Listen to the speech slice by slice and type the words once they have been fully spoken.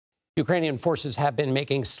Ukrainian forces have been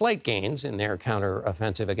making slight gains in their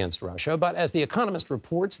counteroffensive against Russia, but as The Economist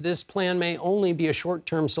reports, this plan may only be a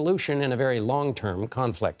short-term solution in a very long-term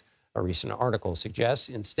conflict. A recent article suggests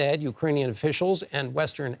instead Ukrainian officials and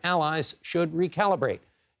Western allies should recalibrate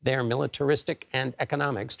their militaristic and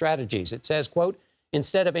economic strategies. It says, quote,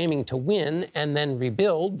 instead of aiming to win and then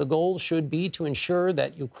rebuild, the goal should be to ensure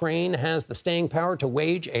that Ukraine has the staying power to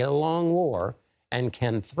wage a long war and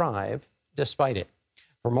can thrive despite it.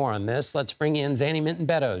 For more on this, let's bring in Zanny Minton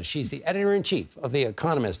Beddoes. She's the editor-in-chief of The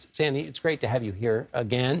Economist. Zanny, it's great to have you here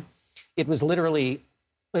again. It was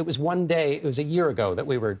one day, it was a year ago that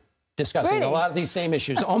we were discussing a lot of these same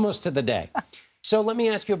issues, almost to the day. So let me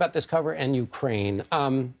ask you about this cover and Ukraine.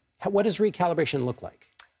 What does recalibration look like?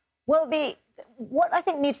 Well, what I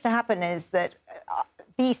think needs to happen is that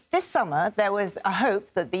this summer, there was a hope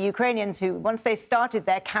that the Ukrainians, who, once they started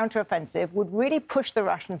their counteroffensive, would really push the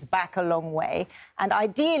Russians back a long way and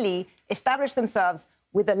ideally establish themselves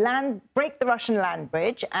with break the Russian land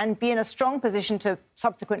bridge and be in a strong position to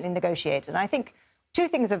subsequently negotiate. And I think two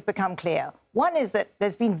things have become clear. One is that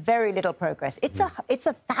there's been very little progress. It's a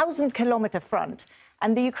 1,000-kilometer front,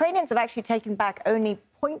 and the Ukrainians have actually taken back only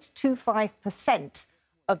 0.25%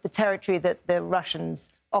 of the territory that the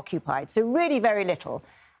Russians occupied. So really very little.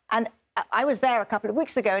 And I was there a couple of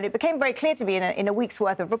weeks ago, and it became very clear to me in a week's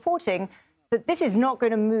worth of reporting that this is not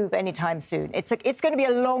going to move anytime soon. It's going to be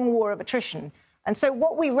a long war of attrition. And so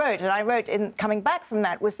what we wrote, and I wrote in coming back from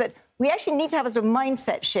that, was that we actually need to have a sort of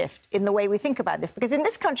mindset shift in the way we think about this. Because in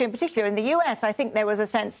this country in particular, in the US, I think there was a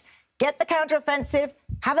sense, get the counteroffensive,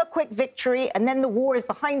 have a quick victory, and then the war is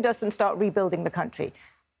behind us and start rebuilding the country.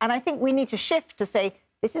 And I think we need to shift to say,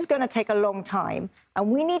 this is going to take a long time,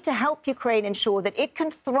 and we need to help Ukraine ensure that it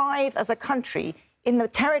can thrive as a country in the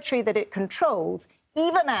territory that it controls,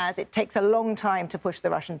 even as it takes a long time to push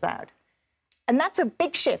the Russians out. And that's a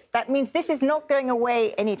big shift. That means this is not going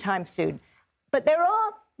away anytime soon. But there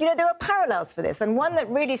are parallels for this, and one that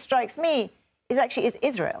really strikes me is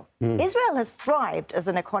Israel. Israel has thrived as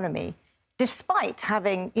an economy despite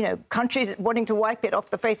having, countries wanting to wipe it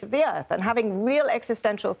off the face of the earth and having real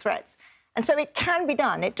existential threats. And so it can be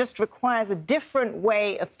done. It just requires a different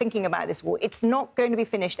way of thinking about this war. It's not going to be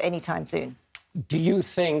finished anytime soon. Do you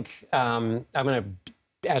think, I'm going to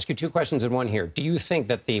ask you two questions in one here. Do you think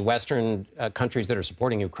that the Western countries that are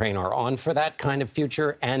supporting Ukraine are on for that kind of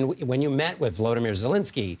future? And when you met with Volodymyr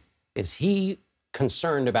Zelenskyy, is he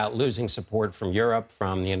concerned about losing support from Europe,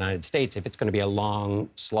 from the United States, if it's going to be a long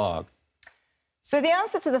slog? So the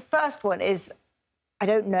answer to the first one is, I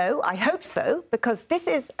don't know. I hope so, because this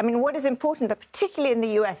is, what is important, particularly in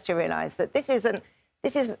the US, to realize that this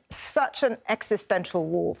is such an existential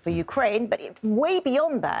war for Ukraine, but it's way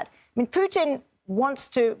beyond that. Putin wants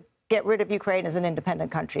to get rid of Ukraine as an independent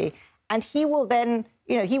country, and he will then,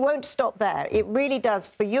 he won't stop there. It really does.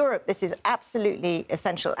 For Europe, this is absolutely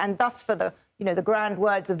essential, and thus for the, the grand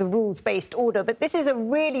words of the rules-based order. But this is a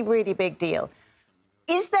really, really big deal.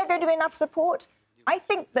 Is there going to be enough support? I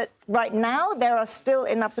think that right now there are still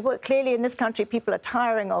enough support. Clearly, in this country, people are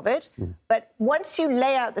tiring of it. But once you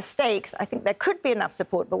lay out the stakes, I think there could be enough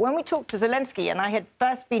support. But when we talked to Zelenskyy, and I had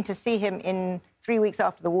first been to see him in 3 weeks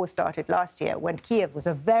after the war started last year, when Kiev was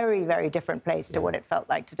a very, very different place to what it felt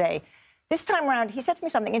like today. This time around, he said to me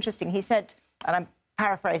something interesting. He said, and I'm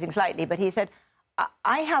paraphrasing slightly, but he said,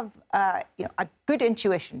 I have a good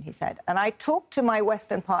intuition, he said, and I talk to my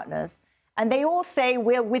Western partners, and they all say,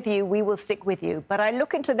 we're with you, we will stick with you. But I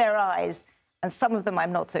look into their eyes, and some of them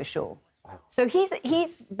I'm not so sure. Wow. So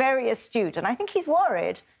he's very astute, and I think he's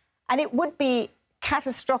worried. And it would be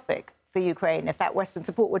catastrophic for Ukraine if that Western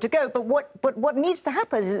support were to go. But what needs to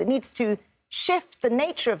happen is it needs to shift the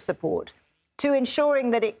nature of support to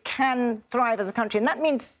ensuring that it can thrive as a country. And that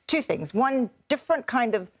means two things. One, different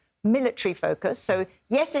kind of military focus. So,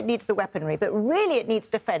 yes, it needs the weaponry, but really it needs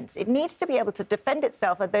defense. It needs to be able to defend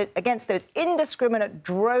itself against those indiscriminate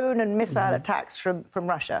drone and missile attacks from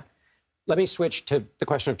Russia. Let me switch to the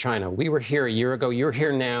question of China. We were here a year ago. You're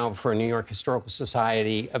here now for a New York Historical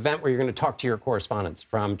Society event where you're going to talk to your correspondents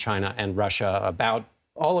from China and Russia about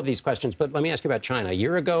all of these questions. But let me ask you about China. A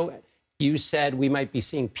year ago, you said we might be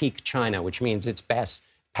seeing peak China, which means its best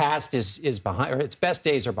is behind, or its best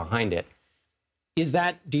days are behind it.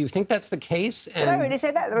 Do you think that's the case? Did I really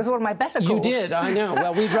say that? That was one of my better calls. You did, I know.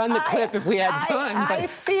 Well, we'd run the clip if we had time.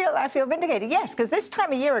 I feel vindicated, yes, because this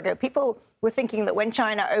time a year ago, people were thinking that when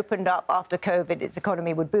China opened up after COVID, its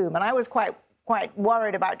economy would boom. And I was quite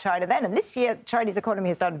worried about China then. And this year, Chinese economy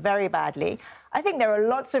has done very badly. I think there are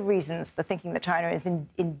lots of reasons for thinking that China is in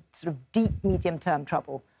sort of deep, medium-term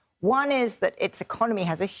trouble. One is that its economy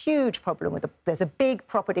has a huge problem there's a big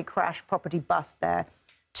property crash, property bust there.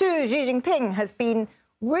 Two, Xi Jinping has been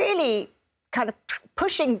really kind of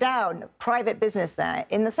pushing down private business there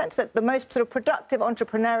in the sense that the most sort of productive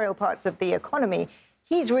entrepreneurial parts of the economy,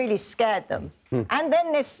 he's really scared them. And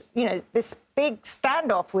then this, this big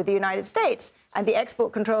standoff with the United States and the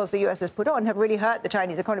export controls the US has put on have really hurt the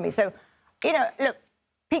Chinese economy. So, look,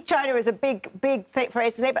 peak China is a big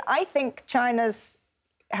phrase to say, but I think China's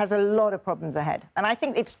has a lot of problems ahead. And I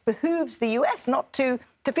think it behooves the US not to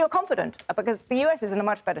feel confident, because the US is in a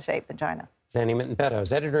much better shape than China. Zanny Minton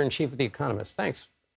Beddoes, editor-in-chief of The Economist. Thanks.